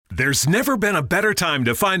There's never been a better time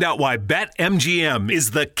to find out why BetMGM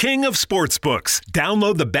is the king of sportsbooks.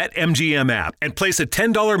 Download the BetMGM app and place a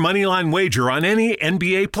 $10 moneyline wager on any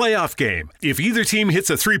NBA playoff game. If either team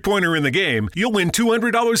hits a three-pointer in the game, you'll win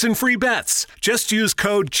 $200 in free bets. Just use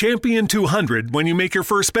code CHAMPION200 when you make your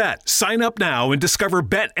first bet. Sign up now and discover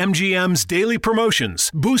BetMGM's daily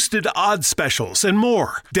promotions, boosted odds specials, and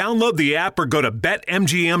more. Download the app or go to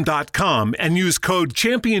BetMGM.com and use code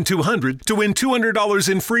CHAMPION200 to win $200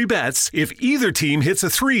 in free bets if either team hits a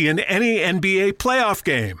three in any NBA playoff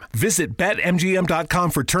game. Visit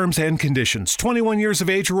BetMGM.com for terms and conditions. 21 years of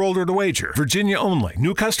age or older to wager. Virginia only.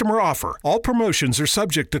 New customer offer. All promotions are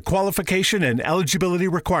subject to qualification and eligibility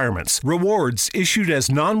requirements. Rewards issued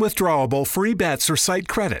as non-withdrawable free bets or site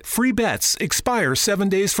credit. Free bets expire 7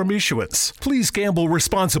 days from issuance. Please gamble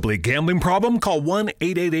responsibly. Gambling problem? Call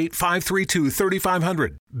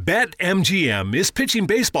 1-888-532-3500. BetMGM is pitching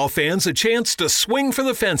baseball fans a chance to swing for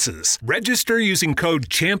the fences. Register using code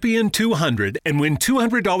CHAMPION200 and win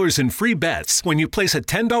 $200 in free bets when you place a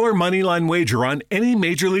 $10 moneyline wager on any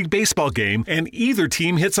Major League Baseball game and either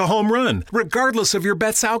team hits a home run, regardless of your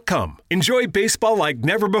bet's outcome. Enjoy baseball like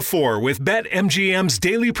never before with BetMGM's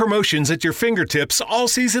daily promotions at your fingertips all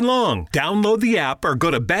season long. Download the app or go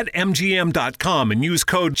to BetMGM.com and use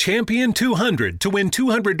code CHAMPION200 to win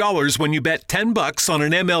 $200 when you bet $10 on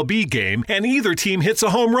an MLB game and either team hits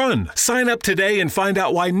a home run. Sign up today and find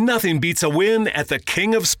out why nothing beats a win at the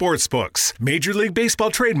king of sportsbooks. Major League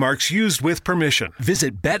Baseball trademarks used with permission.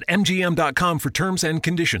 Visit BetMGM.com for terms and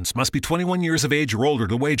conditions. Must be 21 years of age or older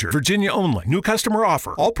to wager. Virginia only. New customer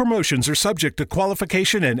offer. All promotions are subject to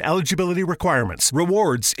qualification and eligibility requirements.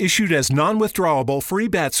 Rewards issued as non-withdrawable free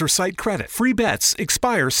bets or site credit. Free bets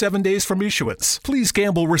expire 7 days from issuance. Please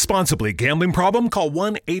gamble responsibly. Gambling problem? Call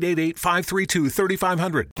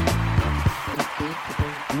 1-888-532-3500.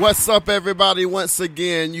 What's up, everybody? Once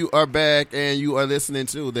again, you are back and you are listening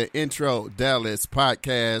to the Intro Dallas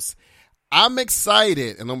podcast. I'm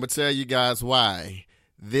excited, and I'm going to tell you guys why.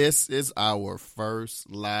 This is our first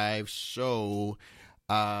live show,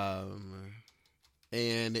 and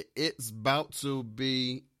it's about to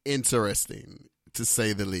be interesting, to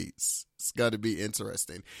say the least. It's got to be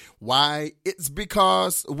interesting. Why? It's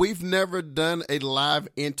because we've never done a live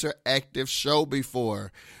interactive show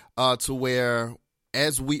before, to where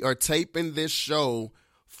as we are taping this show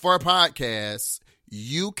for a podcast,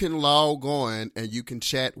 you can log on and you can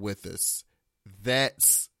chat with us.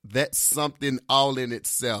 That's something all in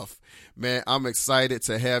itself. Man, I'm excited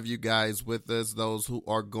to have you guys with us, those who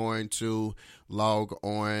are going to log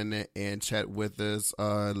on and chat with us.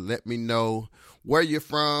 Let me know where you're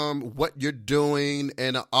from, what you're doing,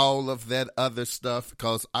 and all of that other stuff,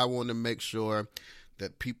 because I want to make sure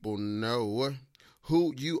that people know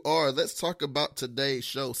who you are. Let's talk about today's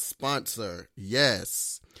show sponsor.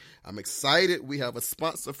 Yes, I'm excited. We have a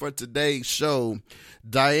sponsor for today's show.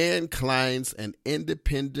 Diane Klein's an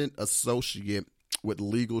independent associate with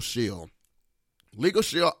Legal Shield. Legal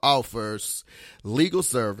Shield offers legal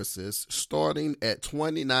services starting at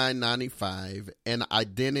 $29.95 and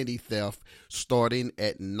identity theft starting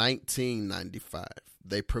at $19.95.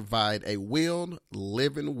 They provide a will,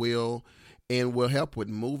 living will, and will help with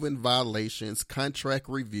moving violations, contract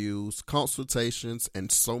reviews, consultations,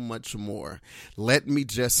 and so much more. Let me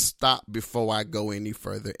just stop before I go any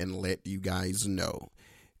further and let you guys know.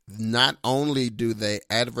 Not only do they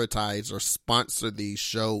advertise or sponsor these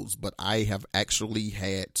shows, but I have actually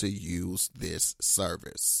had to use this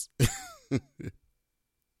service.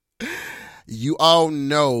 You all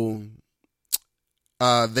know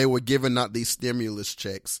they were giving out these stimulus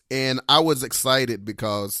checks, and I was excited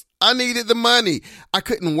because I needed the money. I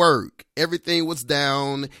couldn't work. Everything was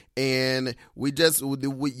down, and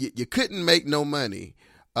you couldn't make no money.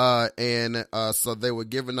 So they were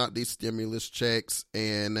giving out these stimulus checks,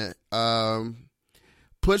 and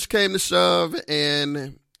push came to shove,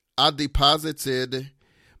 and I deposited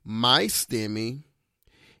my stimmy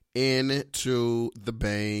into the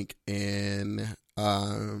bank, and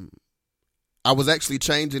I was actually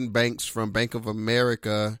changing banks from Bank of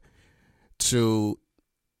America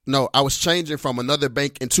I was changing from another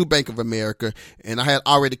bank into Bank of America, and I had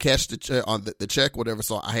already cashed the check on the check, whatever,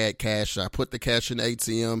 so I had cash. I put the cash in the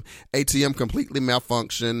ATM. ATM completely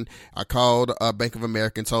malfunctioned. I called Bank of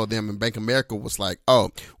America and told them, and Bank of America was like, oh,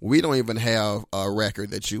 we don't even have a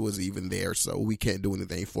record that you was even there, so we can't do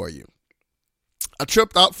anything for you. I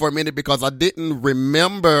tripped out for a minute because I didn't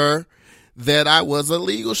remember that I was a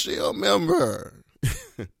Legal Shield member.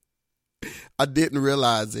 I didn't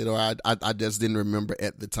realize it, or I just didn't remember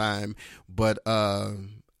at the time. But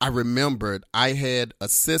I remembered I had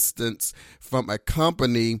assistance from a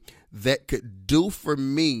company that could do for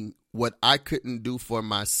me what I couldn't do for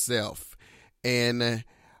myself. And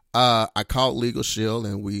I called Legal Shield,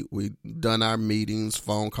 and we done our meetings,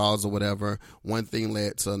 phone calls or whatever. One thing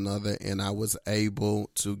led to another, and I was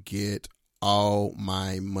able to get all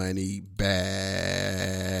my money back.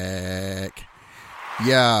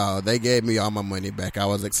 Yeah, they gave me all my money back. I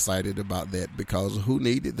was excited about that because who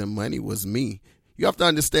needed the money was me. You have to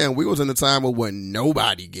understand, we was in a time where wasn't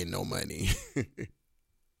nobody getting no money.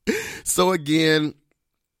 So again,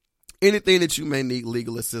 anything that you may need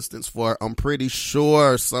legal assistance for, I'm pretty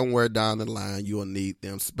sure somewhere down the line you will need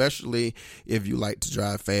them, especially if you like to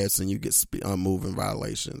drive fast and you get moving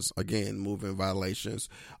violations. Again, moving violations,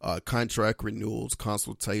 contract renewals,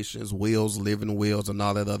 consultations, wills, living wills, and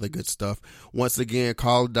all that other good stuff. Once again,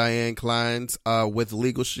 call Diane Kleins with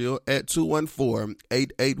Legal Shield at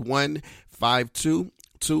 214-881-5225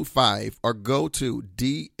 or go to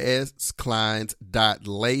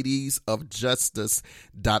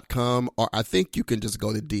dskleins.ladiesofjustice.com, or I think you can just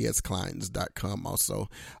go to dskleins.com also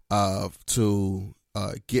to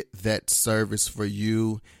get that service for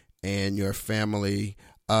you and your family.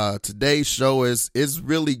 Today's show is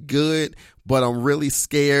really good, but I'm really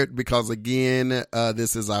scared because, again,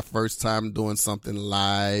 this is our first time doing something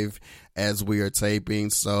live as we are taping,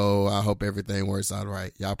 so I hope everything works out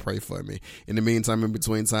right. Y'all pray for me. In the meantime, in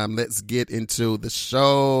between time, let's get into the show.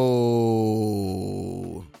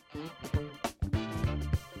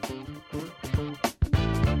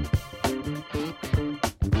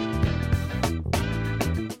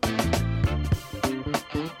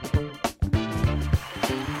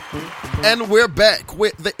 And we're back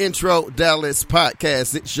with the Intro Dallas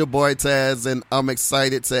podcast. It's your boy Taz, and I'm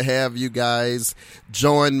excited to have you guys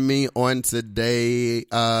join me on today.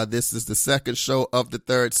 This is the second show of the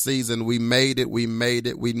third season. We made it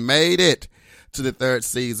to the third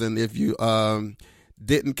season. If you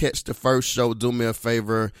didn't catch the first show, do me a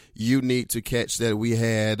favor. You need to catch that. We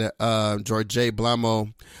had George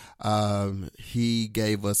Blamo. He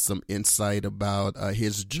gave us some insight about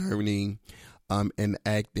his journey in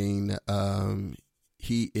acting.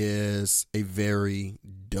 He is a very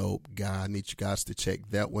dope guy. I need you guys to check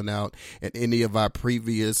that one out. And any of our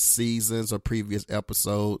previous seasons or previous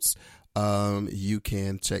episodes, you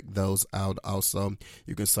can check those out also.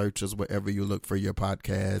 You can search us wherever you look for your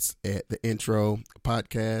podcast at the Intro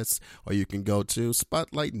Podcast, or you can go to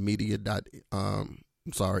spotlightmedia.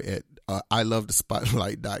 At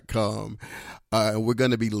ilovethespotlight.com. We're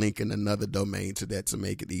going to be linking another domain to that to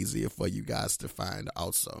make it easier for you guys to find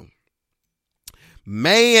also.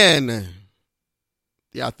 Man.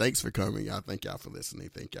 Yeah, thanks for coming, y'all. Thank y'all for listening.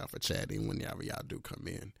 Thank y'all for chatting whenever y'all do come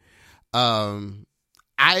in.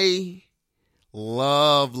 I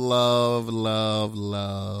love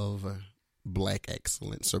Black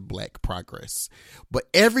excellence or Black progress, but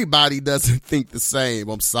everybody doesn't think the same.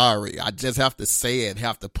 I'm sorry. I just have to say it,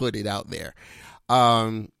 have to put it out there.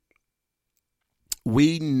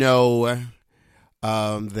 We know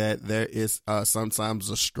that there is sometimes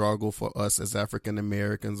a struggle for us as African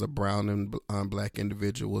Americans or brown and Black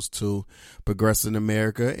individuals to progress in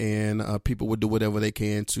America, and people will do whatever they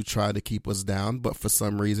can to try to keep us down, but for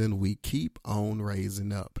some reason we keep on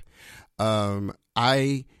raising up.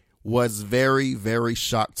 I was very, very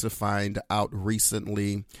shocked to find out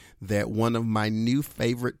recently that one of my new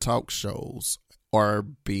favorite talk shows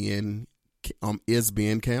is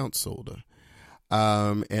being canceled.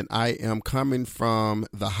 And I am coming from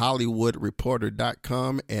the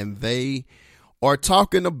HollywoodReporter.com, and they are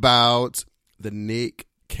talking about the Nick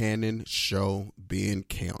Cannon show being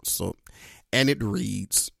canceled. And it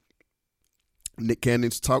reads, Nick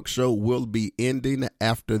Cannon's talk show will be ending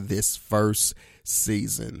after this first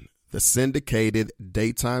season. The syndicated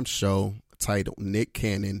daytime show titled Nick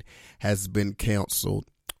Cannon has been canceled,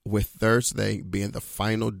 with Thursday being the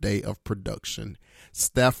final day of production.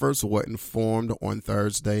 Staffers were informed on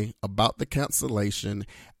Thursday about the cancellation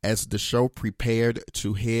as the show prepared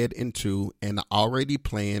to head into an already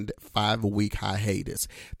planned 5-week hiatus,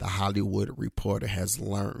 the Hollywood Reporter has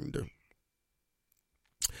learned.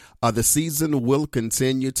 The season will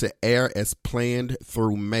continue to air as planned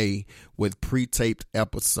through May with pre-taped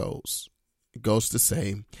episodes. It goes to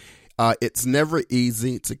say, it's never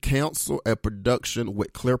easy to cancel a production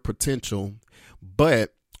with clear potential,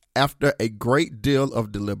 but after a great deal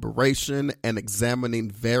of deliberation and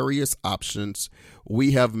examining various options,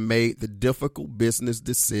 we have made the difficult business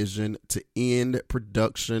decision to end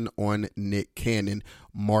production on Nick Cannon.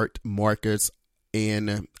 Mark Marcus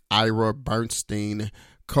and Ira Bernstein,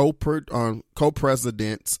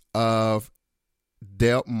 co-presidents of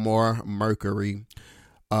Delmar Mercury,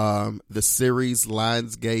 The series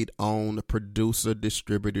Lionsgate-owned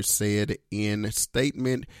producer-distributor said in a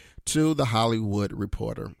statement to The Hollywood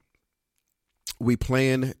Reporter, "We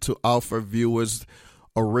plan to offer viewers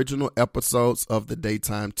original episodes of the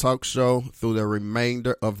daytime talk show through the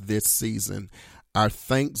remainder of this season. Our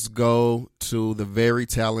thanks go to the very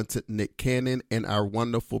talented Nick Cannon and our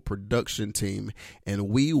wonderful production team, and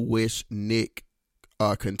we wish Nick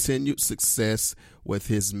continued success with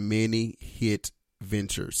his many hit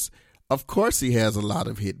ventures." Of course he has a lot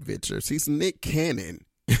of hit ventures. He's Nick Cannon.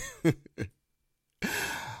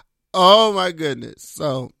 Oh my goodness.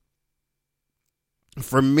 So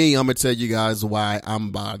for me, I'm going to tell you guys why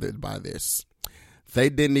I'm bothered by this. They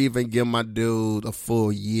didn't even give my dude a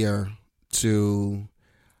full year to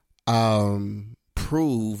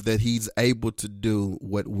prove that he's able to do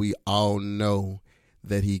what we all know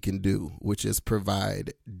that he can do, which is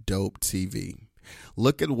provide dope TV.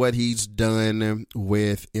 Look at what he's done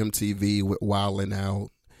with MTV with Wildin'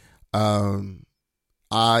 Out.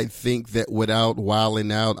 I think that without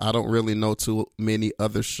Wildin' Out, I don't really know too many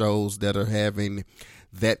other shows that are having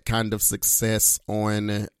that kind of success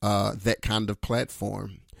on that kind of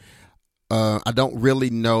platform. I don't really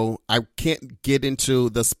know. I can't get into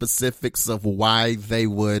the specifics of why they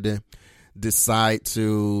would decide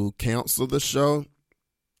to cancel the show.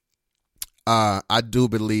 I do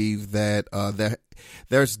believe that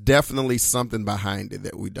there's definitely something behind it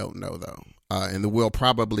that we don't know, though. And we'll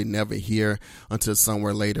probably never hear until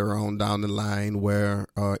somewhere later on down the line where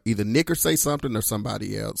either Nick will say something or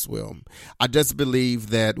somebody else will. I just believe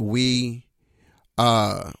that we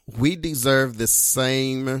deserve the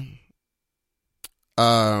same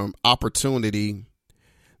opportunity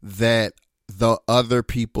that the other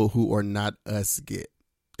people who are not us get,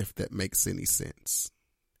 if that makes any sense.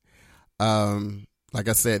 Like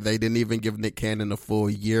I said, they didn't even give Nick Cannon a full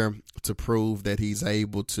year to prove that he's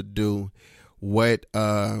able to do what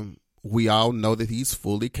we all know that he's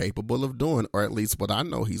fully capable of doing, or at least what I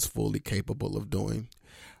know he's fully capable of doing.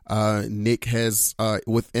 Nick has,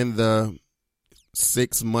 within the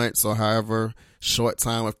 6 months or however short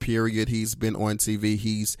time of period he's been on TV,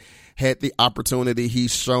 he's had the opportunity.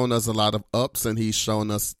 He's shown us a lot of ups, and he's shown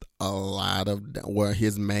us a lot of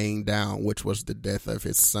his main down, which was the death of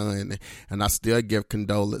his son. And I still give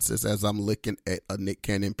condolences as I'm looking at a Nick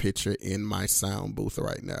Cannon picture in my sound booth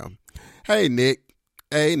right now. Hey, Nick.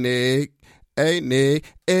 Hey, Nick. Hey,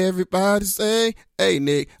 Nick. Everybody say, hey,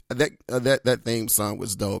 Nick. That theme song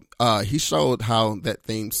was dope. He showed how that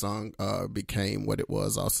theme song became what it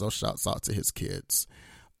was. Also, shouts out to his kids.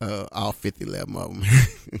 All 50-11 of them.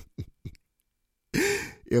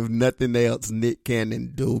 If nothing else, Nick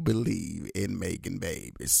Cannon do believe in making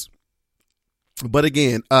babies. But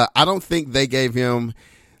again, I don't think they gave him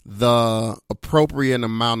the appropriate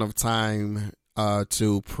amount of time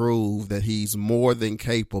to prove that he's more than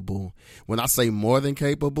capable. When I say more than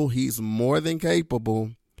capable, he's more than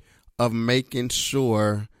capable of making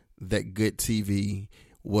sure that good TV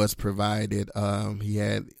was provided. He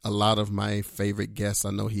had a lot of my favorite guests.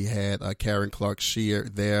 I know he had Karen Clark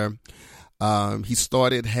Sheard there. He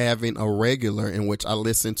started having a regular in which I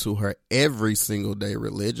listen to her every single day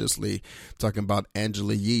religiously, talking about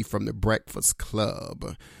Angela Yee from The Breakfast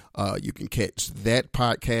Club. You can catch that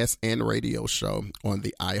podcast and radio show on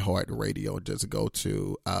the iHeartRadio. Just go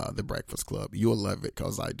to The Breakfast Club. You'll love it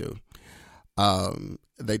because I do.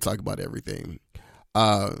 They talk about everything.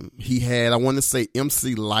 He had, I want to say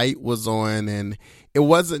MC Light was on, and it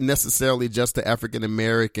wasn't necessarily just the African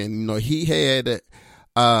American. You know, he had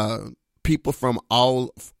people from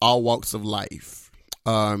all walks of life.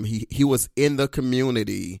 He was in the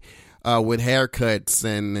community with haircuts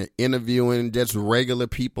and interviewing just regular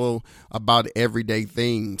people about everyday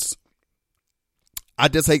things. I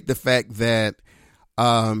just hate the fact that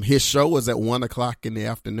his show was at 1:00 in the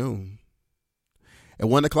afternoon. At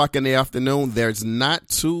 1:00 in the afternoon, there's not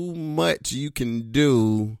too much you can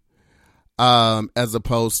do as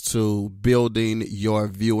opposed to building your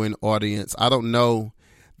viewing audience. I don't know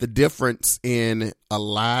the difference in a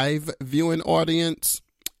live viewing audience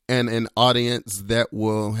and an audience that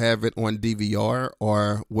will have it on DVR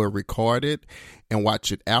or will record it and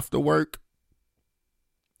watch it after work.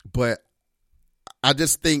 But I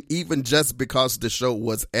just think even just because the show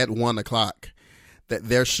was at 1:00, that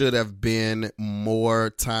there should have been more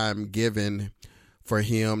time given for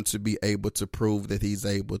him to be able to prove that he's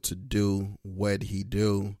able to do what he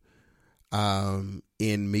do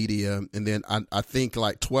in media. And then I think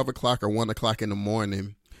like 12:00 or 1:00 in the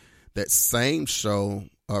morning, that same show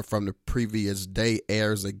from the previous day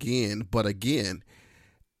airs again. But again,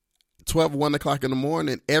 1:00 in the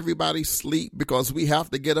morning, everybody sleep because we have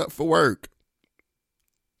to get up for work.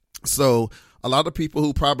 So a lot of people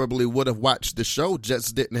who probably would have watched the show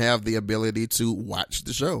just didn't have the ability to watch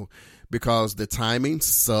the show because the timing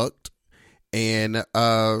sucked, and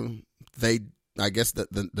I guess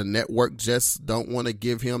the network just don't want to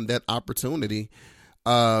give him that opportunity.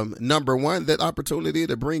 Number one, that opportunity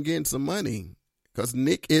to bring in some money, because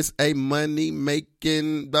Nick is a money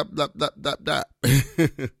making blah, blah, blah, blah, blah.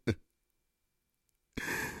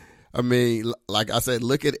 I mean, like I said,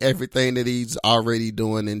 look at everything that he's already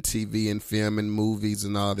doing in TV and film and movies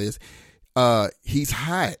and all this. He's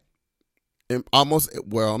hot. And almost,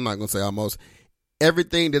 well, I'm not going to say almost.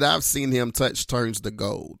 Everything that I've seen him touch turns to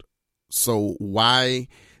gold. So why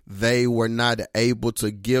they were not able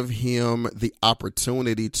to give him the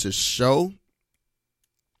opportunity to show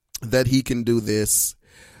that he can do this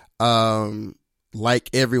like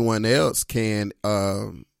everyone else can,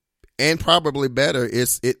 and probably better,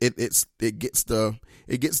 it gets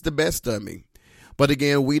the best of me. But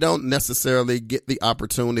again, we don't necessarily get the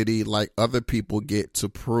opportunity like other people get to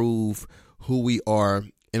prove who we are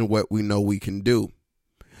and what we know we can do.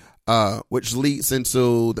 Which leads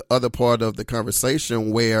into the other part of the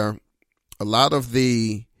conversation, where a lot of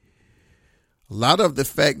the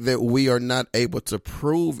fact that we are not able to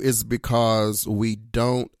prove is because we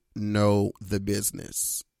don't know the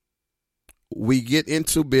business. We get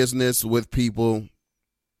into business with people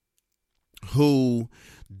who...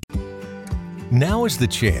 Now is the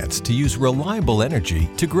chance to use reliable energy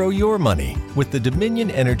to grow your money with the Dominion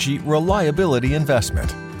Energy Reliability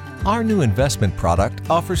Investment. Our new investment product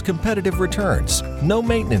offers competitive returns, no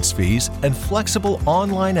maintenance fees, and flexible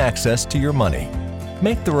online access to your money.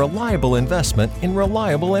 Make the reliable investment in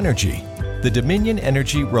reliable energy. The Dominion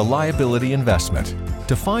Energy Reliability Investment.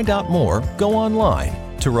 To find out more, go online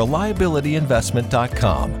to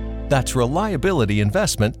reliabilityinvestment.com. That's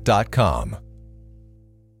reliabilityinvestment.com.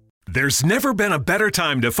 There's never been a better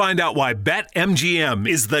time to find out why BetMGM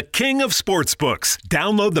is the king of sportsbooks.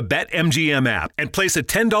 Download the BetMGM app and place a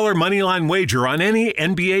 $10 moneyline wager on any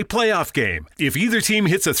NBA playoff game. If either team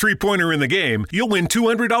hits a three-pointer in the game, you'll win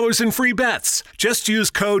 $200 in free bets. Just use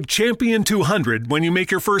code CHAMPION200 when you make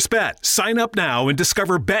your first bet. Sign up now and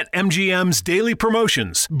discover BetMGM's daily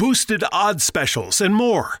promotions, boosted odds specials, and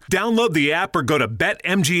more. Download the app or go to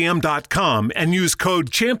BetMGM.com and use code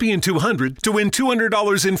CHAMPION200 to win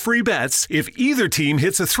 $200 in free bets if either team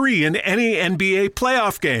hits a 3 in any NBA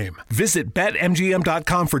playoff game. Visit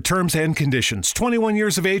BetMGM.com for terms and conditions. 21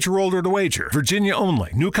 years of age or older to wager. Virginia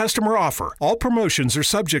only. New customer offer. All promotions are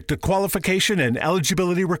subject to qualification and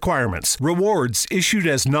eligibility requirements. Rewards issued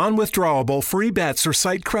as non-withdrawable free bets or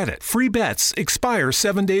site credit. Free bets expire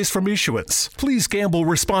 7 days from issuance. Please gamble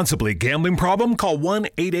responsibly. Gambling problem? Call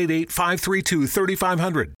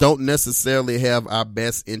 1-888-532-3500. Don't necessarily have our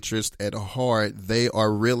best interest at heart. They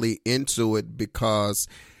are really into it because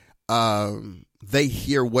they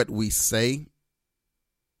hear what we say,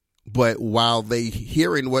 but while they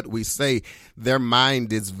hearing what we say, their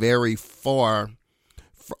mind is very far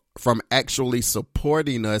from actually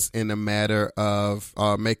supporting us in a matter of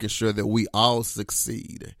making sure that we all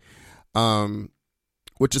succeed,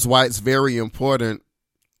 which is why it's very important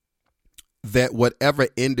that whatever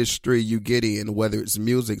industry you get in, whether it's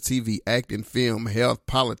music, TV, acting, film, health,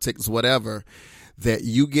 politics, whatever, that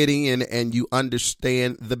you get in and you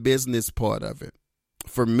understand the business part of it.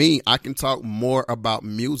 For me, I can talk more about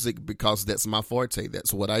music because that's my forte.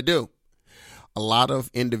 That's what I do. A lot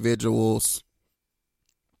of individuals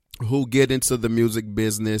who get into the music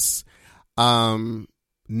business,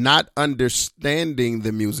 not understanding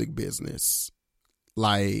the music business,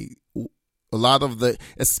 like a lot of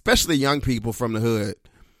especially young people from the hood,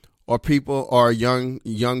 or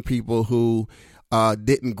young people who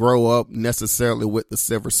didn't grow up necessarily with the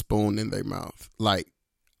silver spoon in their mouth. Like,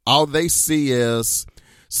 all they see is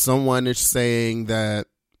someone is saying that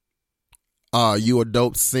you're a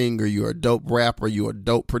dope singer, you're a dope rapper, you're a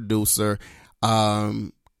dope producer.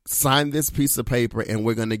 Sign this piece of paper and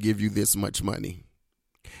we're going to give you this much money.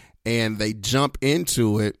 And they jump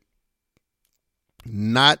into it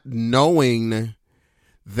not knowing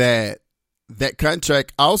that that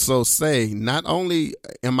contract also say, not only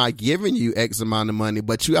am I giving you X amount of money,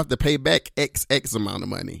 but you have to pay back X amount of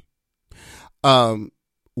money.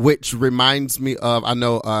 Which reminds me of, I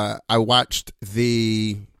know I watched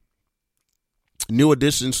the New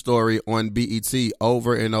Edition story on BET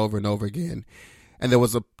over and over and over again. And there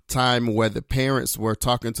was a time where the parents were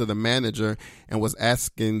talking to the manager and was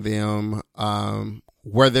asking them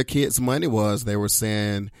where their kids' money was. They were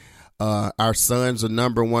saying, our sons are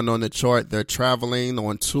number one on the chart. They're traveling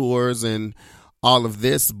on tours and all of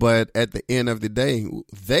this, but at the end of the day,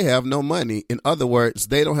 they have no money. In other words,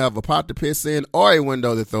 they don't have a pot to piss in or a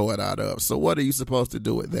window to throw it out of. So what are you supposed to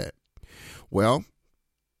do with that? Well,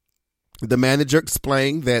 the manager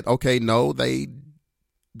explained that, okay, no,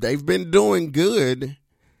 they've been doing good,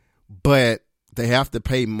 but they have to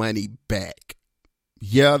pay money back.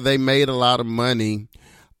 Yeah, they made a lot of money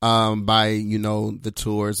by, the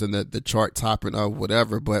tours and the chart topping or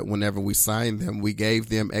whatever. But whenever we signed them, we gave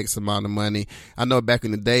them X amount of money. I know back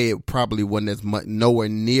in the day, it probably wasn't as much, nowhere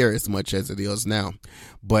near as much as it is now.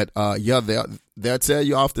 But they'll tell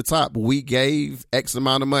you off the top, we gave X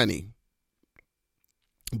amount of money,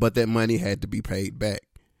 but that money had to be paid back.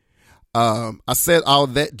 I said all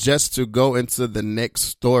that just to go into the next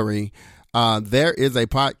story. There is a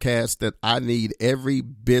podcast that I need every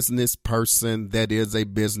business person that is a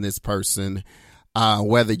business person,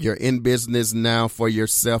 whether you're in business now for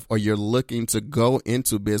yourself or you're looking to go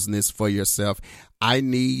into business for yourself. I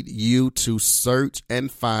need you to search and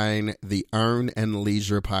find the Earn and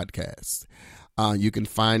Leisure podcast. You can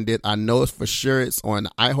find it. I know it's for sure. It's on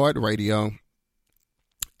iHeartRadio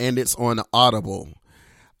and it's on Audible.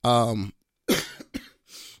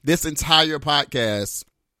 This entire podcast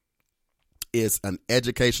is an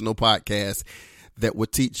educational podcast that will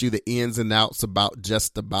teach you the ins and outs about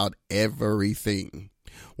just about everything.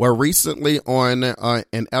 Well, recently on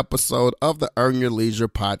an episode of the Earn Your Leisure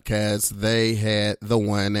podcast, they had the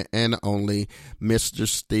one and only Mr.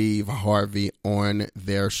 Steve Harvey on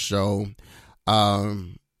their show.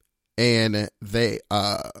 And they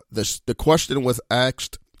the question was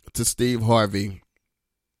asked to Steve Harvey,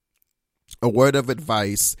 a word of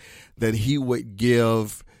advice that he would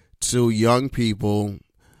give to young people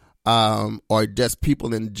or just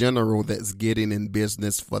people in general that's getting in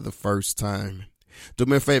business for the first time. Do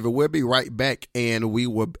me a favor, we'll be right back and we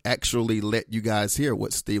will actually let you guys hear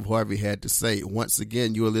what Steve Harvey had to say. Once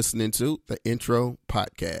again, you are listening to the Intro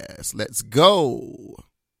Podcast. Let's go.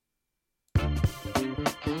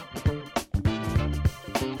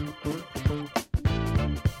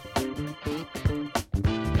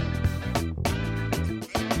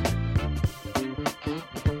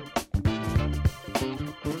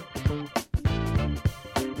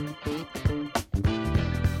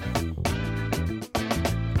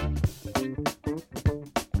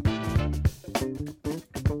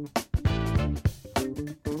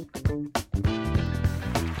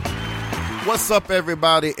 What's up,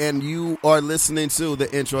 everybody? And you are listening to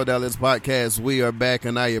the Intro Dallas Podcast. We are back,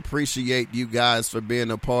 and I appreciate you guys for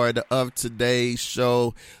being a part of today's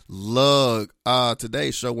show. Look,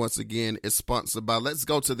 today's show, once again, is sponsored by, let's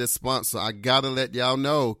go to this sponsor. I gotta let y'all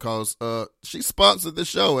know, because she sponsored the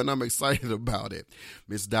show, and I'm excited about it.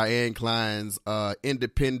 Miss Diane Klein's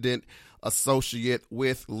independent associate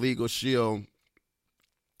with Legal Shield.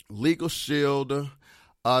 Legal Shield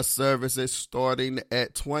services starting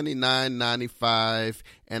at $29.95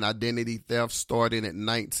 and identity theft starting at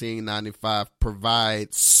 $19.95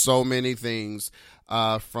 provide so many things.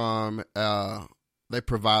 They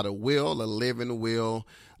provide a will, a living will.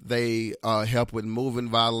 They help with moving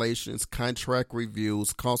violations, contract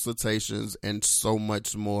reviews, consultations, and so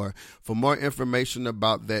much more. For more information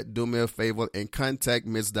about that, do me a favor and contact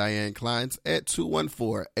Ms. Diane Kleins at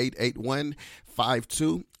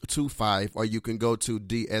 214-881-5225, or you can go to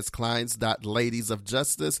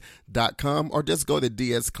dskleins.ladiesofjustice.com, or just go to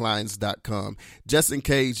dskleins.com. Just in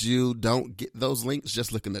case you don't get those links,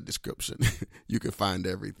 just look in the description. You can find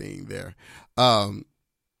everything there.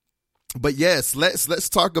 But yes, let's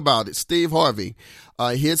talk about it. Steve Harvey,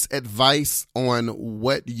 his advice on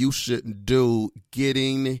what you should do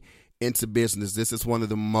getting into business. This is one of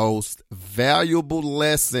the most valuable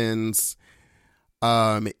lessons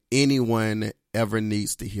anyone ever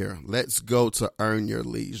needs to hear. Let's go to Earn Your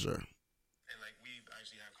Leisure. And like we've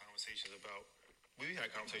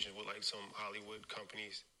had conversations with like some Hollywood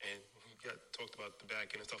companies, and we talked about the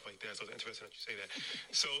back end and stuff like that. So it's interesting that you say that.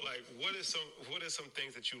 So like, what are some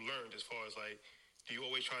things that you learned as far as like, do you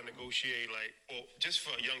always try to negotiate like, or just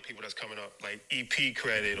for young people that's coming up, like EP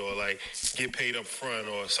credit or like get paid up front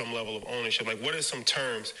or some level of ownership? Like, what are some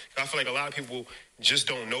terms? I feel like a lot of people just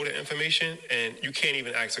don't know the information, and you can't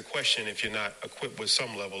even ask a question if you're not equipped with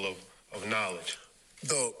some level of knowledge.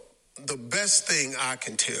 The best thing I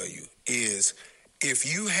can tell you is if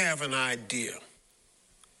you have an idea,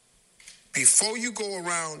 before you go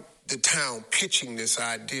around the town pitching this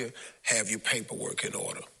idea, have your paperwork in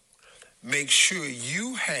order. Make sure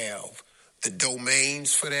you have the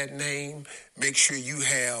domains for that name. Make sure you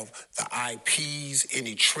have the IPs,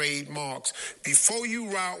 any trademarks. Before you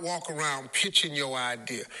walk around pitching your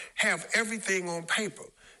idea, have everything on paper.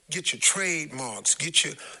 get your trademarks, get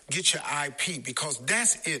your IP, because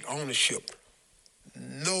that's it, ownership.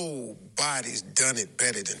 Nobody's done it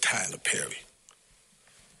better than Tyler Perry.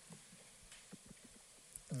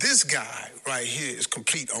 This guy right here is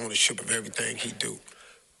complete ownership of everything he do.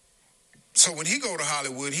 So when he go to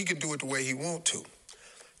Hollywood, he can do it the way he want to.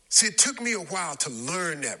 See, it took me a while to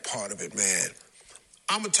learn that part of it, man.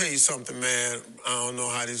 I'm going to tell you something, man. I don't know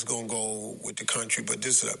how this is going to go with the country, but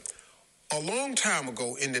this is a long time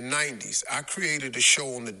ago in the 90s, I created a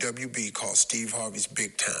show on the WB called Steve Harvey's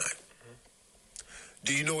Big Time.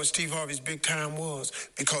 Do you know what Steve Harvey's Big Time was?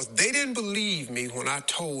 Because they didn't believe me when I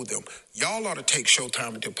told them, y'all ought to take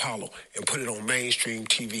Showtime at the Apollo and put it on mainstream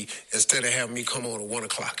TV instead of having me come on at 1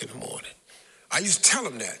 o'clock in the morning. I used to tell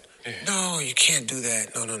them that. Yeah. No, you can't do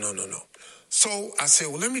that. No. So I said,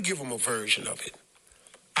 well, let me give them a version of it.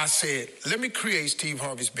 I said, let me create Steve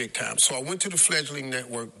Harvey's Big Time. So I went to the fledgling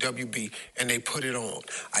network, WB, and they put it on.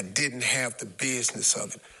 I didn't have the business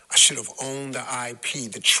of it. I should have owned the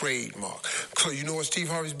IP, the trademark. So you know what Steve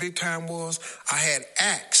Harvey's Big Time was? I had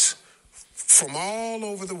acts from all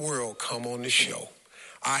over the world come on the show.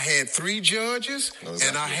 I had 3 judges,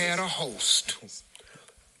 and I had a host.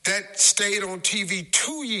 That stayed on TV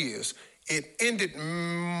 2 years. It ended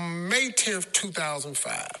May 10th,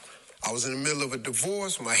 2005. I was in the middle of a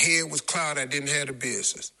divorce. My head was clouded. I didn't have the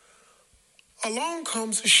business. Along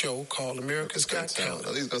comes a show called America's Got Talent.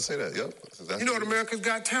 He's going to say that, yep. Exactly. You know what America's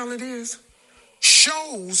Got Talent is?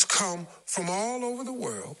 Shows come from all over the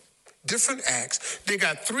world, different acts. They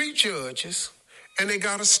got 3 judges, and they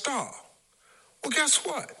got a star. Well, guess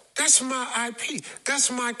what? That's my IP.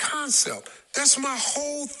 That's my concept. That's my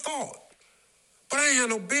whole thought. But I ain't had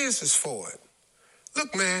no business for it.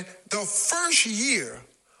 Look, man, the first year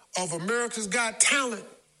of America's Got Talent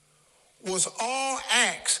was all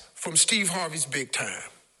acts from Steve Harvey's Big Time.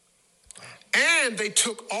 And they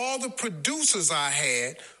took all the producers I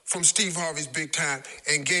had from Steve Harvey's Big Time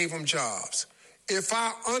and gave them jobs. If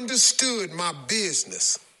I understood my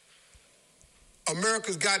business,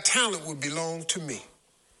 America's Got Talent would belong to me.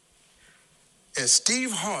 And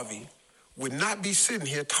Steve Harvey would not be sitting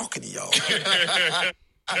here talking to y'all.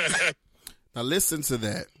 Now listen to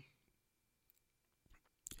that.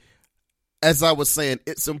 As I was saying,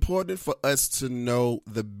 it's important for us to know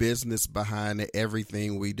the business behind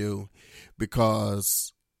everything we do,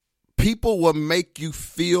 because people will make you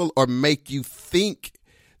feel or make you think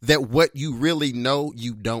that what you really know,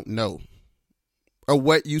 you don't know. Or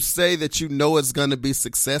what you say that you know is going to be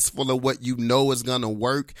successful or what you know is going to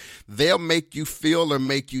work, they'll make you feel or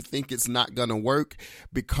make you think it's not going to work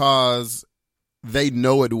because they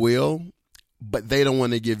know it will, but they don't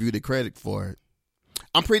want to give you the credit for it.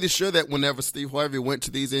 I'm pretty sure that whenever Steve Harvey went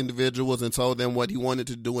to these individuals and told them what he wanted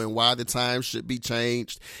to do and why the time should be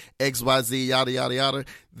changed, XYZ, yada, yada, yada,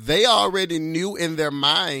 they already knew in their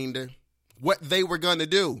mind what they were going to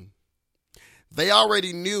do. They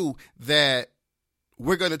already knew that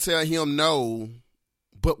we're going to tell him no,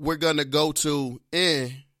 but we're going to go to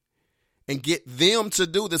and get them to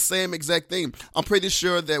do the same exact thing. I'm pretty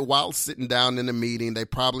sure that while sitting down in a meeting,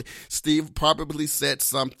 Steve probably said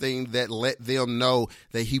something that let them know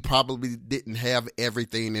that he probably didn't have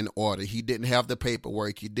everything in order. He didn't have the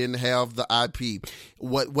paperwork. He didn't have the IP,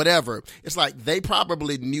 whatever. It's like they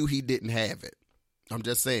probably knew he didn't have it. I'm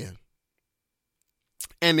just saying.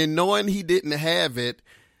 And in knowing he didn't have it,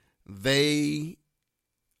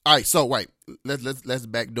 let's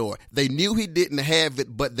backdoor. They knew he didn't have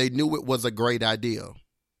it, but they knew it was a great idea.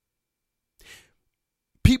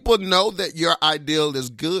 People know that your ideal is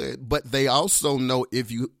good, but they also know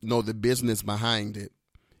if you know the business behind it.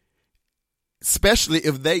 Especially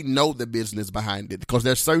if they know the business behind it, because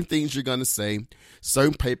there's certain things you're going to say,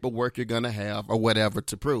 certain paperwork you're going to have, or whatever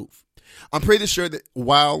to prove. I'm pretty sure that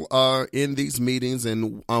while in these meetings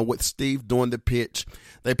and with Steve doing the pitch,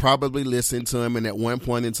 they probably listened to him. And at one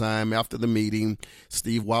point in time after the meeting,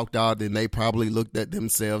 Steve walked out and they probably looked at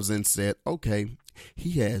themselves and said, okay,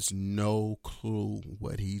 he has no clue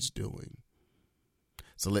what he's doing.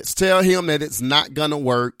 So let's tell him that it's not going to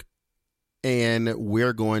work. And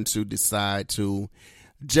we're going to decide to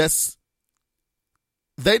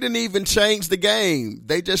they didn't even change the game.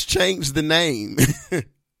 They just changed the name.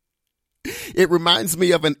 It reminds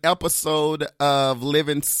me of an episode of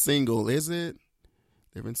Living Single. Is it?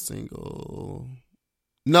 Living Single.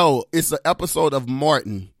 No, it's an episode of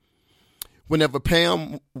Martin. Whenever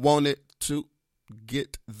Pam wanted to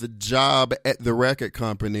get the job at the record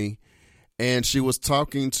company, and she was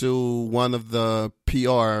talking to one of the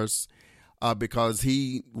PRs because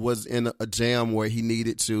he was in a jam where he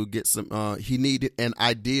needed to get he needed an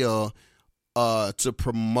idea to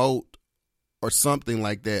promote or something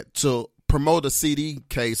like that to promote a CD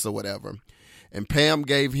case or whatever. And Pam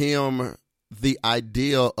gave him the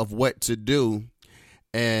idea of what to do.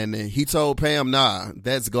 And he told Pam, nah,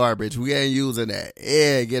 that's garbage. We ain't using that.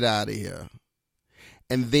 Yeah, get out of here.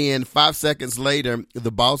 And then 5 seconds later,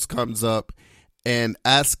 the boss comes up and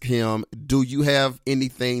asks him, do you have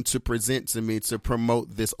anything to present to me to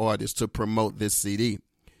promote this artist, to promote this CD?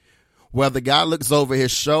 Well, the guy looks over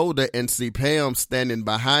his shoulder and see Pam standing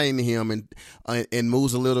behind him and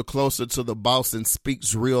moves a little closer to the boss and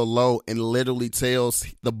speaks real low and literally tells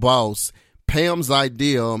the boss Pam's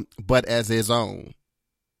idea, but as his own.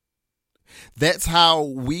 That's how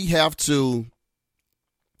we have to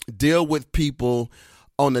deal with people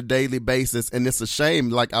on a daily basis. And it's a shame.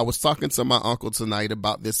 Like, I was talking to my uncle tonight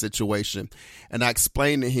about this situation, and I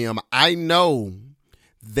explained to him, I know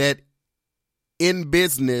that in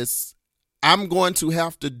business, I'm going to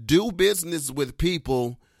have to do business with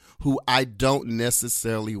people who I don't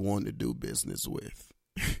necessarily want to do business with.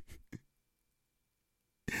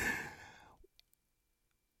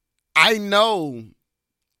 I know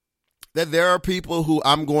that there are people who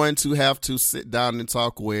I'm going to have to sit down and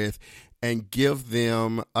talk with and give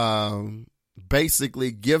them,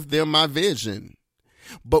 basically give them my vision.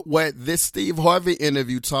 But what this Steve Harvey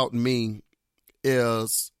interview taught me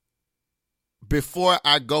is, before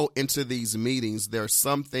I go into these meetings, there are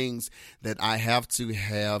some things that I have to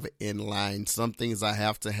have in line, some things I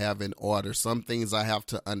have to have in order, some things I have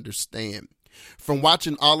to understand. From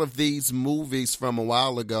watching all of these movies from a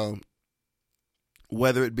while ago,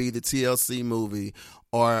 whether it be the TLC movie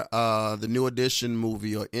or the New Edition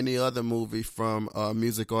movie or any other movie from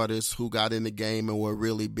music artists who got in the game and were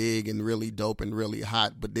really big and really dope and really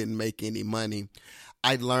hot but didn't make any money,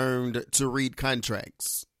 I learned to read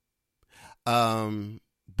contracts.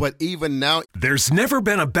 But even now, there's never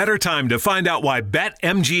been a better time to find out why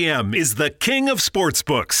BetMGM is the king of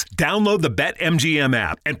sportsbooks. Download the BetMGM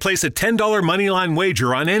app and place a $10 moneyline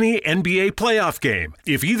wager on any NBA playoff game.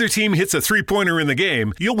 If either team hits a three-pointer in the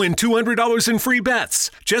game, you'll win $200 in free bets.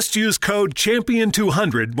 Just use code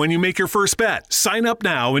CHAMPION200 when you make your first bet. Sign up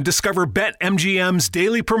now and discover BetMGM's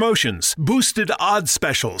daily promotions, boosted odds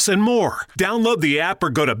specials, and more. Download the app or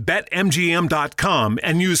go to BetMGM.com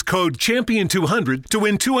and use code CHAMPION200 to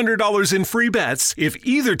win $200 in free bets if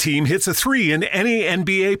either team hits a 3 in any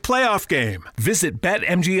NBA playoff game. Visit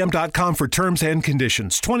BetMGM.com for terms and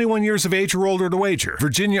conditions. 21 years of age or older to wager.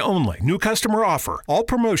 Virginia only. New customer offer. All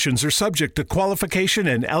promotions are subject to qualification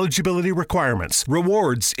and eligibility requirements.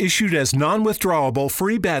 Rewards issued as non-withdrawable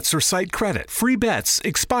free bets or site credit. Free bets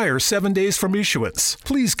expire 7 days from issuance.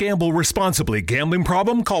 Please gamble responsibly. Gambling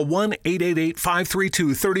problem? Call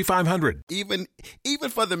 1-888-532-3500. Even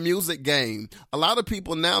for the music game, a lot of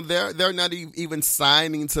people now, they're not even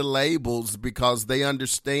signing to labels because they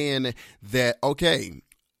understand that, okay,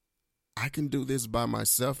 I can do this by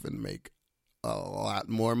myself and make a lot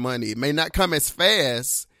more money. It may not come as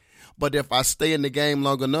fast, but if I stay in the game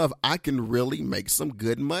long enough, I can really make some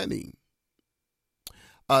good money.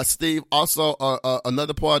 Steve, also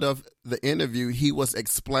another part of the interview, he was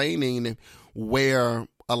explaining where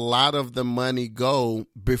a lot of the money go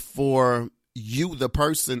before you, the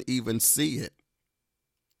person, even see it.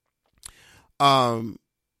 And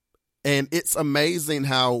it's amazing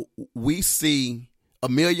how we see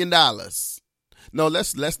 $1 million. No,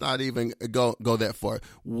 let's not even go that far.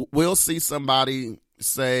 We'll see somebody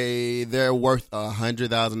say they're worth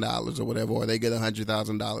 $100,000 or whatever, or they get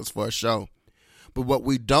 $100,000 for a show. But what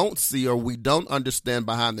we don't see or we don't understand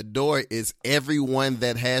behind the door is everyone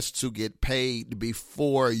that has to get paid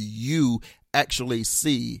before you actually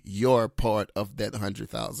see your part of that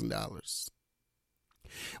 $100,000.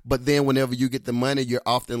 But then whenever you get the money, you're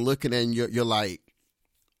often looking and you're like,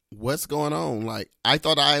 what's going on? Like, I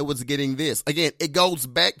thought I was getting this. Again, it goes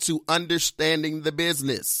back to understanding the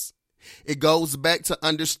business. It goes back to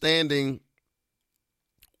understanding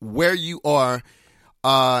where you are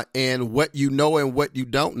and what you know and what you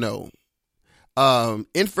don't know.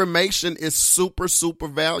 Information is super, super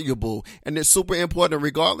valuable, and it's super important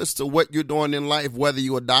regardless to what you're doing in life, whether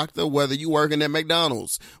you're a doctor, whether you're working at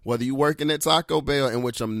McDonald's, whether you're working at Taco Bell, in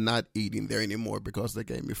which I'm not eating there anymore because they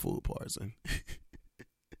gave me food poisoning.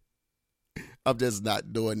 I'm just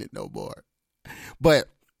not doing it no more. But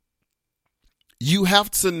you have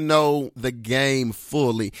to know the game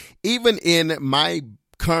fully. Even in my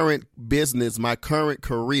current business, my current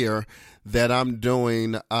career that I'm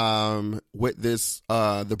doing with this,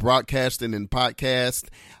 the broadcasting and podcast,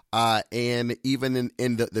 and even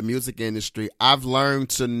in the music industry, I've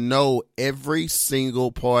learned to know every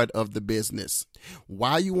single part of the business.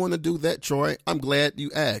 Why you want to do that, Troy? I'm glad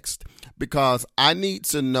you asked, because I need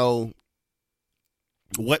to know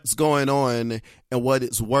what's going on and what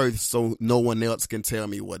it's worth so no one else can tell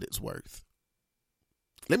me what it's worth.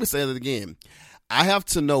 Let me say that again. I have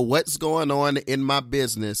to know what's going on in my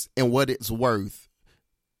business and what it's worth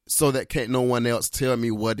so that can't no one else tell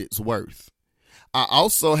me what it's worth. I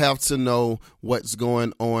also have to know what's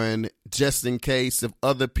going on just in case if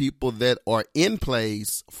other people that are in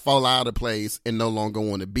place fall out of place and no longer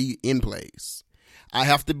want to be in place. I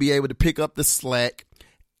have to be able to pick up the slack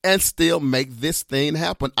and still make this thing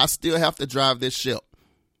happen. I still have to drive this ship.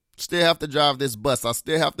 Still have to drive this bus. I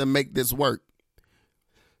still have to make this work.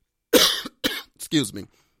 Excuse me.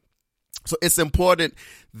 So it's important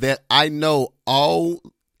that I know all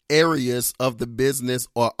areas of the business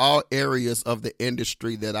or all areas of the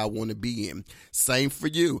industry that I want to be in. Same for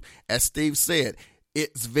you. As Steve said,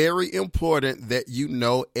 it's very important that you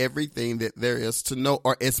know everything that there is to know,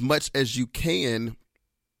 or as much as you can.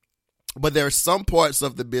 But there are some parts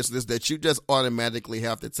of the business that you just automatically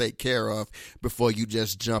have to take care of before you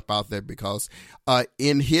just jump out there, because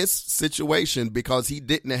in his situation, because he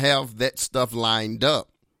didn't have that stuff lined up,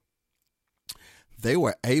 they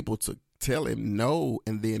were able to tell him no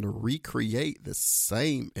and then recreate the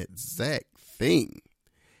same exact thing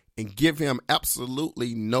and give him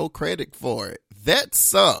absolutely no credit for it. That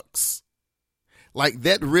sucks. Like,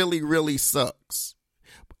 that really, really sucks.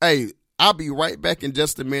 Hey, I'll be right back in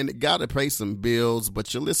just a minute. Got to pay some bills,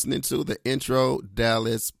 but you're listening to the Intro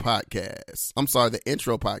Dallas podcast. I'm sorry, the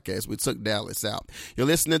Intro podcast. We took Dallas out. You're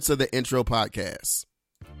listening to the Intro podcast.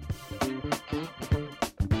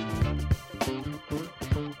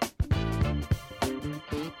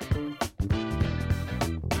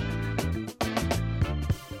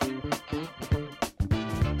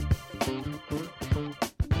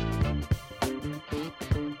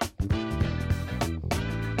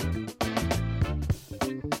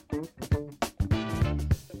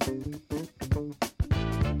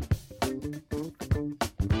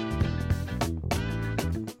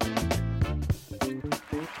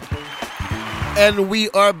 And we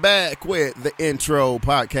are back with the Intro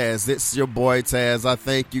podcast. It's your boy Taz. I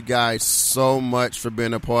thank you guys so much for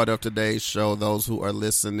being a part of today's show, those who are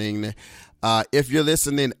listening. If you're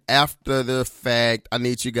listening after the fact, I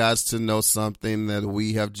need you guys to know something that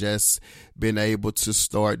we have just been able to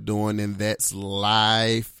start doing, and that's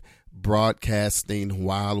live broadcasting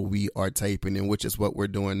while we are taping, and which is what we're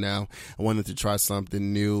doing now. I wanted to try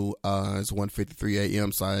something new. It's 1:53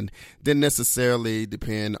 a.m. so I didn't necessarily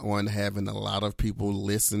depend on having a lot of people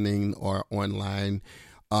listening or online,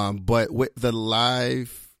 but with the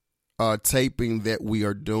live taping that we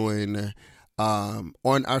are doing on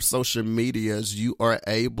our social medias, you are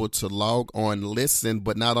able to log on, listen,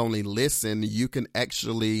 but not only listen, you can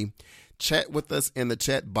actually chat with us in the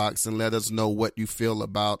chat box and let us know what you feel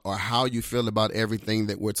about or how you feel about everything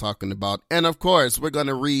that we're talking about. And of course, we're going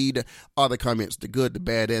to read all the comments, the good, the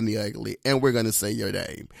bad, and the ugly, and we're going to say your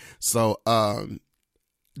name. So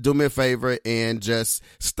do me a favor and just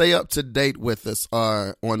stay up to date with us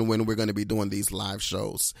on when we're going to be doing these live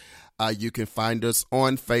shows. You can find us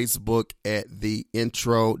on Facebook at the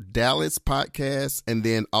Intro Dallas podcast, and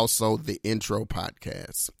then also the Intro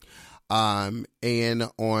podcast. And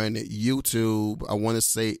on YouTube, I want to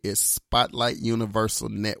say it's Spotlight Universal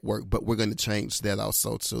Network, but we're going to change that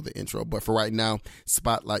also to the Intro. But for right now,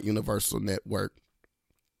 Spotlight Universal Network.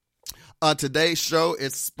 Today's show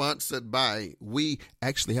is sponsored by, we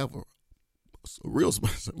actually have a real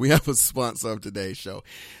sponsor. We have a sponsor of today's show.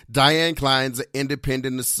 Diane Klein's an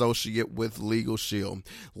independent associate with Legal Shield.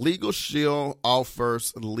 Legal Shield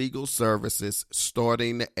offers legal services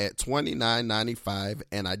starting at $29.95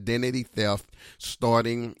 and identity theft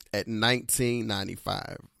starting at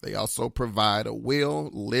 $19.95. They also provide a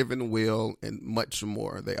will, living will, and much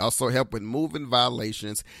more. They also help with moving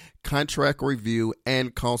violations, contract review,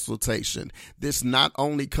 and consultation. This not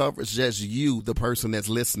only covers just you, the person that's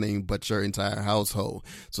listening, but your entire household.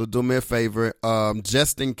 So do me a favor,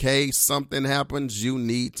 just in case something happens, you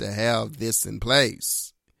need to have this in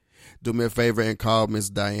place. Do me a favor and call Miss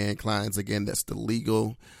Diane Kleins. Again, that's the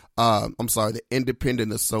the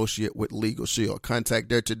independent associate with Legal Shield.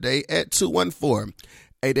 Contact her today at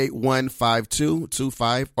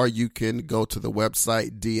 214-881-5225, or you can go to the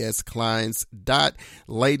website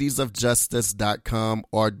dskleins.ladiesofjustice.com,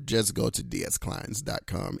 or just go to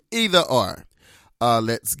dskleins.com. Either or.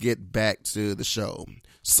 Let's get back to the show.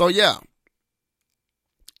 So yeah,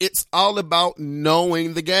 it's all about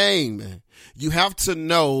knowing the game. You have to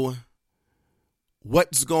know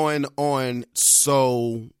what's going on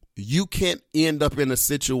so you can't end up in a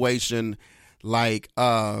situation like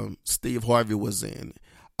Steve Harvey was in.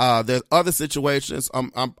 There's other situations.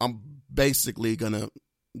 I'm basically gonna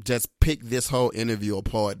just pick this whole interview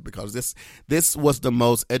apart, because this was the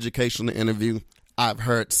most educational interview I've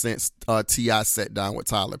heard since T.I. sat down with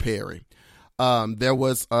Tyler Perry. There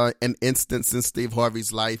was an instance in Steve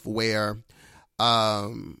Harvey's life where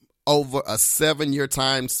over a 7-year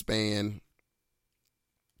time span,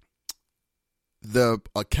 the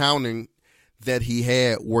accounting that he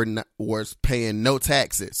had was paying no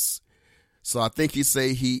taxes. So I think he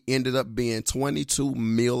say he ended up being $22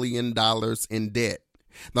 million in debt.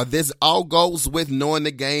 Now, this all goes with knowing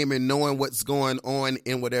the game and knowing what's going on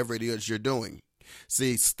in whatever it is you're doing.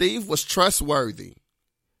 See, Steve was trustworthy.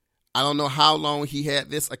 I don't know how long he had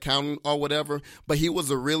this accountant or whatever, but he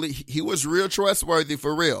was real trustworthy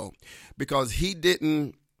for real, because he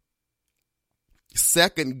didn't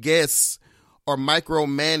second guess or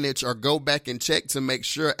micromanage or go back and check to make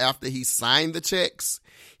sure after he signed the checks.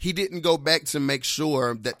 He didn't go back to make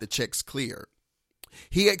sure that the checks cleared.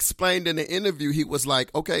 He explained in the interview, he was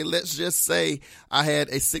like, okay, let's just say I had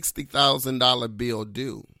a $60,000 bill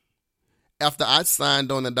due. After I signed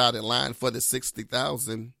on the dotted line for the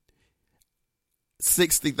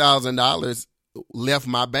 $60,000 left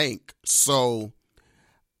my bank. So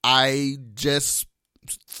I just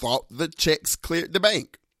thought the checks cleared the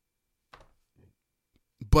bank.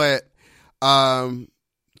 But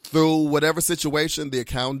through whatever situation, the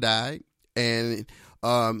account died. And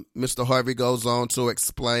Mr. Harvey goes on to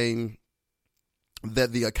explain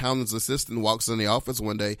that the accountant's assistant walks in the office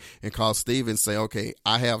one day and calls Steve and say, okay,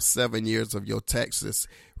 I have 7 years of your taxes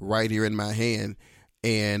right here in my hand.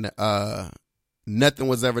 And nothing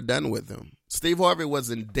was ever done with them. Steve Harvey was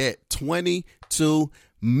in debt, $22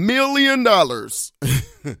 million.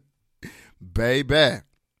 Baby.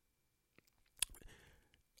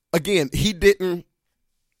 Again,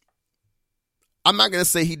 I'm not going to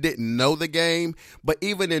say he didn't know the game, but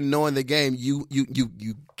even in knowing the game, you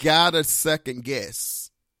gotta second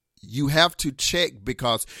guess. You have to check,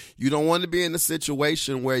 because you don't want to be in a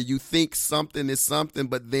situation where you think something is something,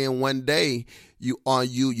 but then one day you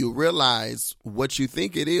realize what you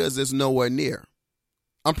think it is nowhere near.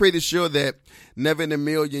 I'm pretty sure that never in a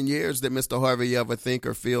million years did Mr. Harvey ever think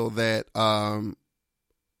or feel that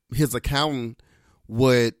his accountant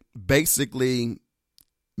would basically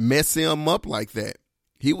mess him up like that.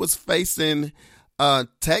 He was facing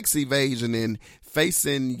tax evasion and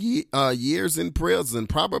facing years in prison,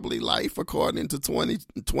 probably life, according to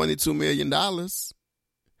 $22 million.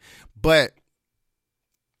 But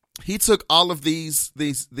he took all of these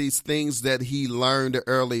things that he learned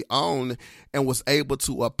early on and was able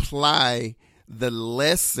to apply the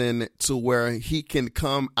lesson to where he can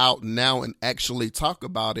come out now and actually talk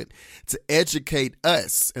about it to educate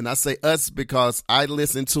us. And I say us because I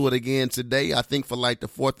listened to it again today, I think for like the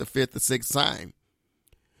 4th or 5th or 6th time.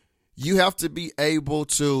 You have to be able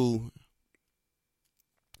to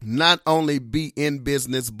not only be in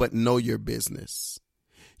business, but know your business.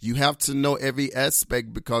 You have to know every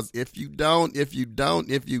aspect, because if you don't,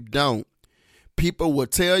 people will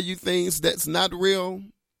tell you things that's not real.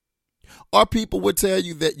 Or people would tell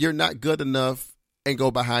you that you're not good enough and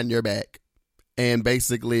go behind your back and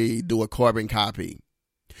basically do a carbon copy.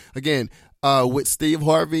 Again, with Steve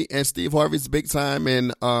Harvey and Steve Harvey's Big Time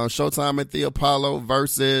and Showtime at the Apollo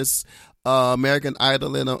versus American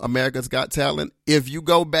Idol and America's Got Talent. If you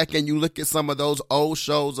go back and you look at some of those old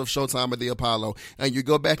shows of Showtime at the Apollo, and you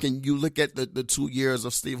go back and you look at the 2 years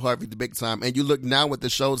of Steve Harvey, the Big Time, and you look now at the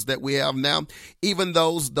shows that we have now, even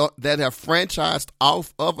those that have franchised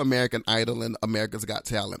off of American Idol and America's Got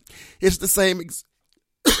Talent, it's the same.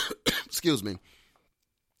 Excuse me.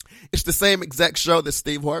 It's the same exact show that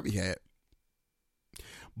Steve Harvey had,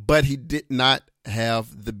 but he did not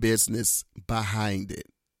have the business behind it.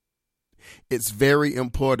 It's very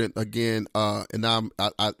important, again, and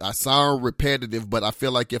I sound repetitive, but I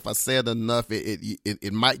feel like if I say it enough,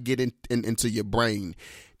 it might get into your brain.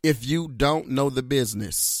 If you don't know the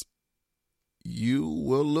business, you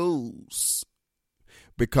will lose,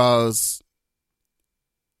 because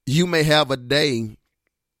you may have a day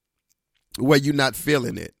where you're not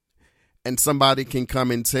feeling it, and somebody can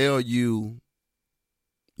come and tell you,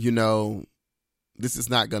 this is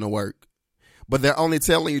not going to work. But they're only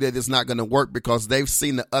telling you that it's not going to work because they've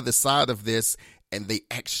seen the other side of this, and they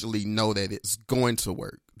actually know that it's going to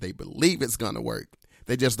work. They believe it's going to work.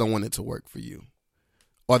 They just don't want it to work for you,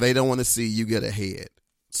 or they don't want to see you get ahead.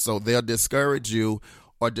 So they'll discourage you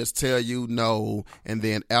or just tell you no. And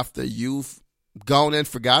then after you've gone and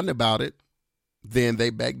forgotten about it, then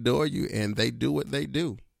they backdoor you and they do what they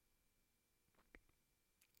do.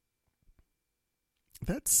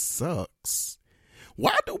 That sucks.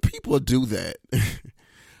 Why do people do that?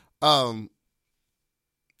 I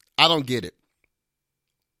don't get it.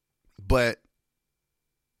 But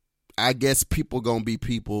I guess people going to be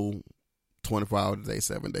people 24 hours a day,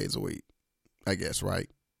 7 days a week. I guess, right?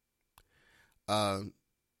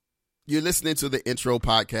 You're listening to the Intro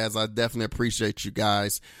Podcast. I definitely appreciate you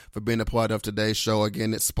guys for being a part of today's show.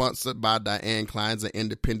 Again, it's sponsored by Diane Kleins, an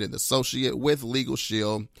independent associate with Legal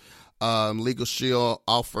Shield. Legal Shield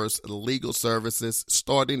offers legal services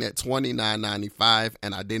starting at $29.95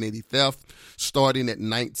 and identity theft starting at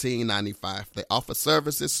 $19.95. They offer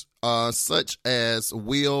services such as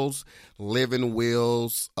wills, living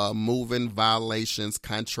wills, moving violations,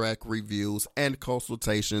 contract reviews, and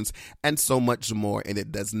consultations, and so much more. And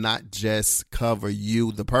it does not just cover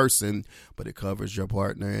you, the person, but it covers your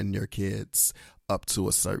partner and your kids up to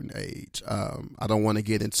a certain age. I don't want to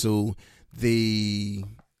get into the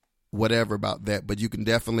whatever about that, but you can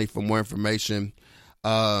definitely, for more information,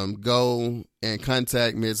 go and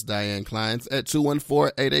contact Ms. Diane Kleins at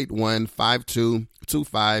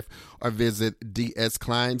 214-881-5225 or visit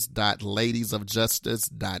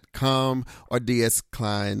dskleins.ladiesofjustice.com or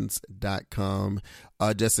dskleins.com.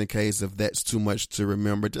 Just in case if that's too much to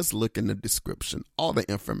remember, just look in the description. All the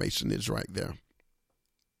information is right there.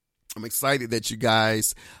 I'm excited that you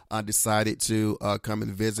guys decided to come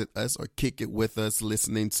and visit us or kick it with us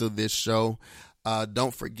listening to this show.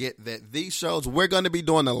 Don't forget that these shows, we're going to be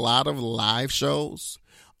doing a lot of live shows,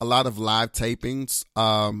 a lot of live tapings,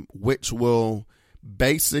 which will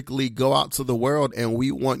basically go out to the world, and we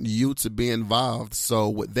want you to be involved. So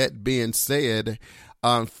with that being said,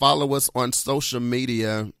 follow us on social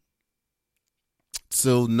media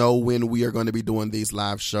to know when we are going to be doing these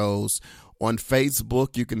live shows. On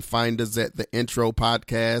Facebook, you can find us at the Intro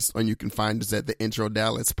Podcast, or you can find us at the Intro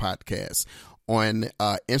Dallas Podcast. On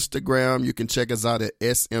Instagram, you can check us out at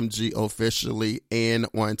SMG Officially, and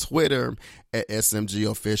on Twitter at SMG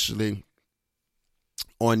Officially.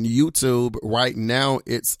 On YouTube, right now,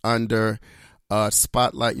 it's under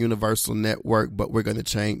Spotlight Universal Network, but we're going to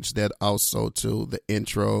change that also to the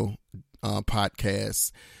Intro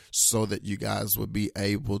Podcast, so that you guys will be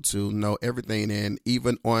able to know everything. And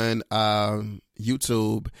even on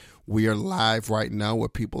YouTube, we are live right now where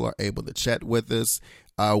people are able to chat with us.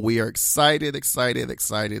 We are excited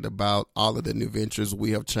about all of the new ventures.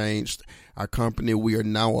 We have changed our company. We are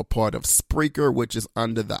now a part of Spreaker, which is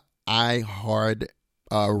under the iHeart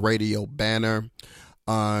Radio banner.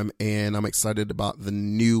 And I'm excited about the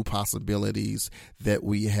new possibilities that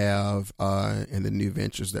we have and the new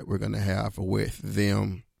ventures that we're going to have with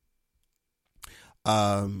them.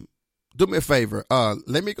 Do me a favor.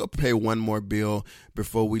 Let me go pay one more bill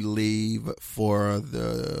before we leave for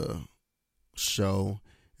the show,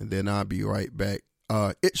 and then I'll be right back.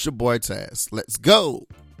 It's your boy Taz. Let's go.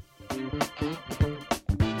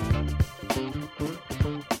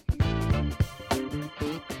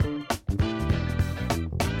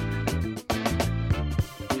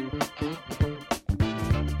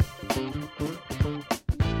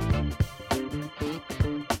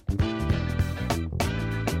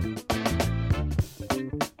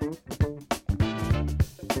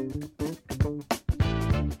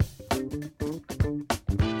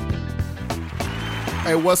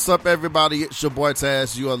 Hey, what's up, everybody? It's your boy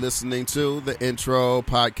Taz. You are listening to the Intro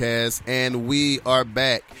Podcast, and we are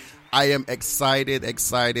back. I am excited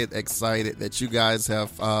that you guys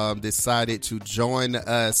have decided to join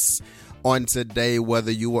us on today,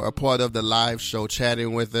 whether you were a part of the live show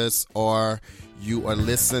chatting with us or you are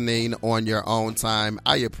listening on your own time.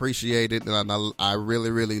 I appreciate it, and I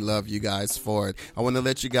really love you guys for it. I want to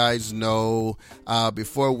let you guys know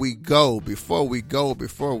before we go,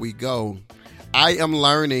 I am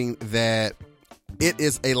learning that it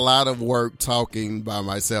is a lot of work talking by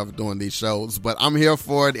myself doing these shows, but I'm here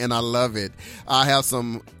for it and I love it. I have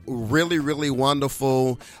some really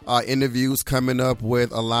wonderful interviews coming up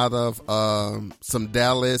with a lot of some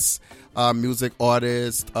Dallas music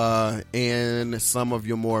artists and some of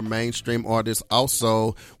your more mainstream artists.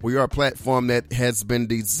 Also, we are a platform that has been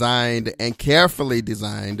designed and carefully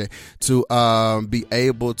designed to be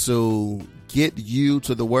able to get you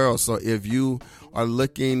to the world. So if you are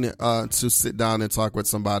looking to sit down and talk with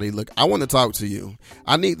somebody, look, I want to talk to you.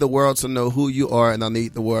 I need the world to know who you are, and I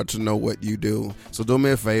need the world to know what you do. So do me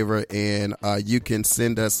a favor, and you can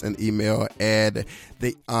send us an email at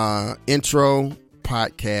the intro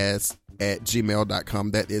podcast at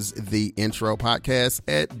gmail.com. That is the intro podcast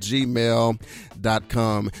at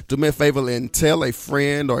gmail.com. Do me a favor and tell a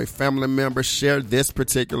friend or a family member, share this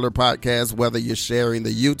particular podcast, whether you're sharing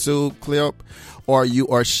the YouTube clip or you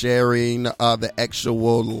are sharing the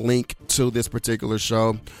actual link to this particular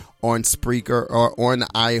show on Spreaker or on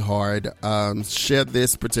iHeart. Share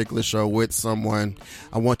this particular show with someone.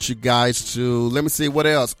 I want you guys to, let me see what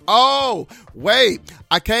else. Oh, wait,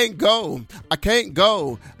 I can't go. I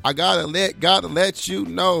gotta let you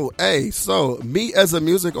know. Hey, so me as a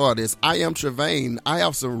music artist, I am Travaine. I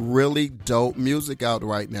have some really dope music out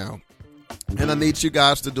right now. And I need you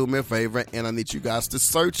guys to do me a favor, and I need you guys to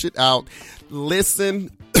search it out. Listen,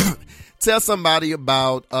 tell somebody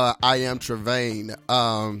about I Am Travaine.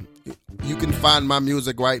 You can find my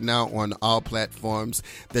music right now on all platforms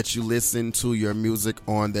that you listen to your music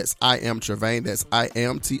on. That's I Am Travaine. That's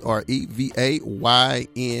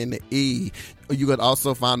IamTreVayne. You could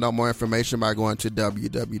also find out more information by going to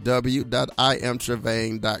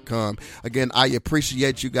www.iamtravaine.com. Again, I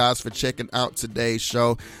appreciate you guys for checking out today's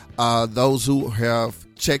show. Those who have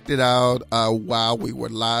checked it out while we were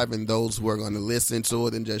live and those who are going to listen to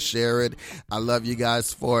it and just share it, I love you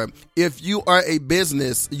guys for it. If you are a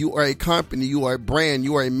business, you are a company, you are a brand,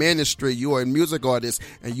 you are a ministry, you are a music artist,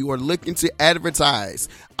 and you are looking to advertise,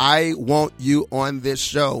 I want you on this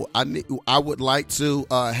show. I would like to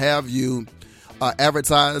have you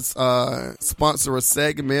advertise, sponsor a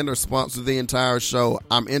segment, or sponsor the entire show.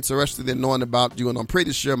 I'm interested in knowing about you, and I'm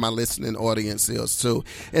pretty sure my listening audience is too.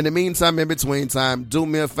 In the meantime, in between time, do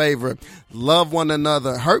me a favor. Love one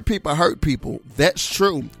another. Hurt people. That's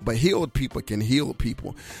true. But healed people can heal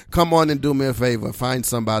people. Come on and do me a favor. Find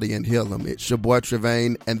somebody and heal them. It's your boy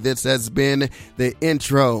Travaine, and this has been the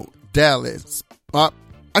Intro Dallas.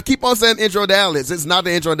 I keep on saying Intro Dallas. It's not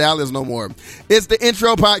the Intro Dallas no more. It's the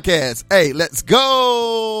Intro Podcast. Hey, let's go.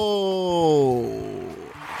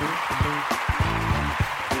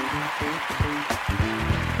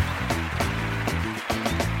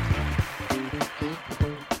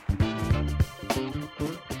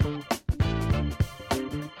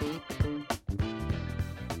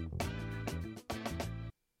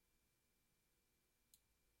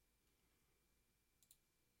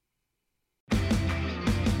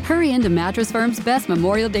 Hurry into Mattress Firm's best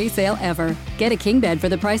Memorial Day sale ever. Get a king bed for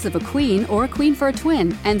the price of a queen or a queen for a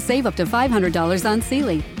twin and save up to $500 on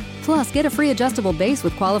Sealy. Plus, get a free adjustable base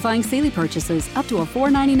with qualifying Sealy purchases up to a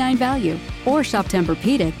 $499 value. Or shop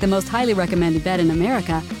Tempur-Pedic, the most highly recommended bed in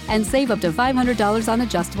America, and save up to $500 on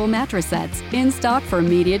adjustable mattress sets in stock for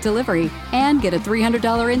immediate delivery. And get a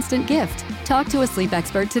 $300 instant gift. Talk to a sleep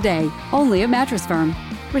expert today, only at Mattress Firm.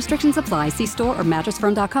 Restrictions apply. See store or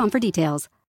mattressfirm.com for details.